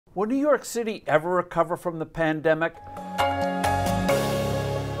Will New York City ever recover from the pandemic?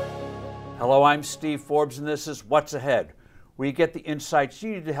 Hello, I'm Steve Forbes, and this is What's Ahead, where you get the insights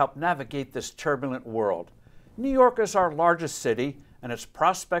you need to help navigate this turbulent world. New York is our largest city, and its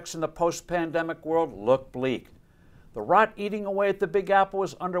prospects in the post-pandemic world look bleak. The rot eating away at the Big Apple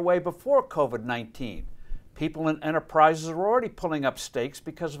was underway before COVID-19. People and enterprises are already pulling up stakes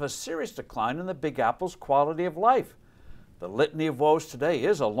because of a serious decline in the Big Apple's quality of life. The litany of woes today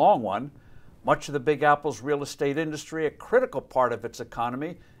is a long one. Much of the Big Apple's real estate industry, a critical part of its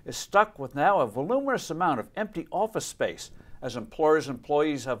economy, is stuck with now a voluminous amount of empty office space as employers and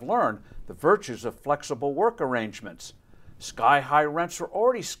employees have learned the virtues of flexible work arrangements. Sky-high rents were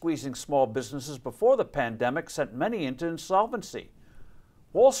already squeezing small businesses before the pandemic sent many into insolvency.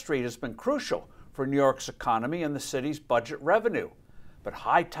 Wall Street has been crucial for New York's economy and the city's budget revenue, but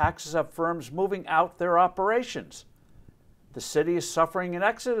high taxes have firms moving out their operations. The city is suffering an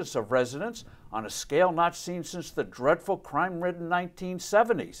exodus of residents on a scale not seen since the dreadful crime-ridden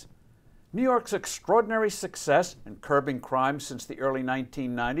 1970s. New York's extraordinary success in curbing crime since the early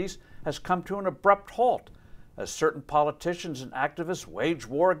 1990s has come to an abrupt halt as certain politicians and activists wage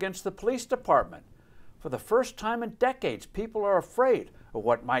war against the police department. For the first time in decades, people are afraid of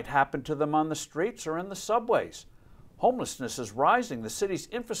what might happen to them on the streets or in the subways. Homelessness is rising, the city's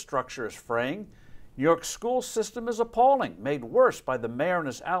infrastructure is fraying. New York's school system is appalling, made worse by the mayor and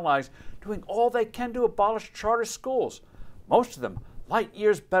his allies doing all they can to abolish charter schools, most of them light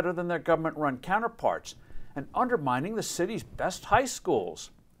years better than their government-run counterparts, and undermining the city's best high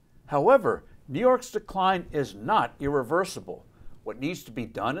schools. However, New York's decline is not irreversible. What needs to be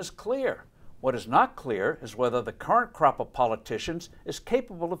done is clear. What is not clear is whether the current crop of politicians is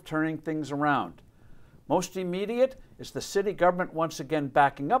capable of turning things around. Most immediate is the city government once again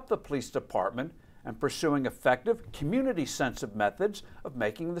backing up the police department and pursuing effective, community-sensitive methods of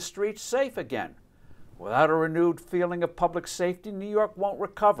making the streets safe again. Without a renewed feeling of public safety, New York won't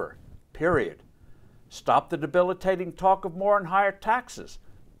recover, period. Stop the debilitating talk of more and higher taxes.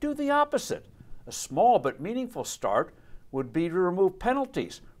 Do the opposite. A small but meaningful start would be to remove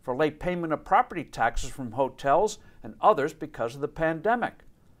penalties for late payment of property taxes from hotels and others because of the pandemic.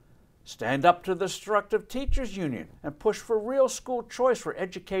 Stand up to the destructive teachers union and push for real school choice where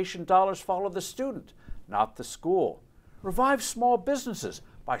education dollars follow the student, not the school. Revive small businesses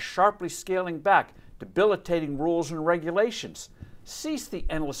by sharply scaling back debilitating rules and regulations. Cease the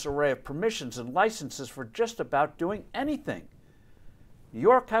endless array of permissions and licenses for just about doing anything. New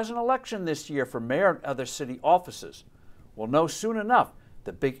York has an election this year for mayor and other city offices. We'll know soon enough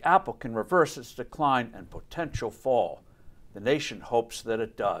the Big Apple can reverse its decline and potential fall. The nation hopes that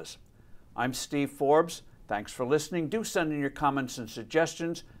it does. I'm Steve Forbes. Thanks for listening. Do send in your comments and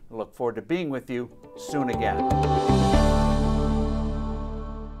suggestions. I look forward to being with you soon again.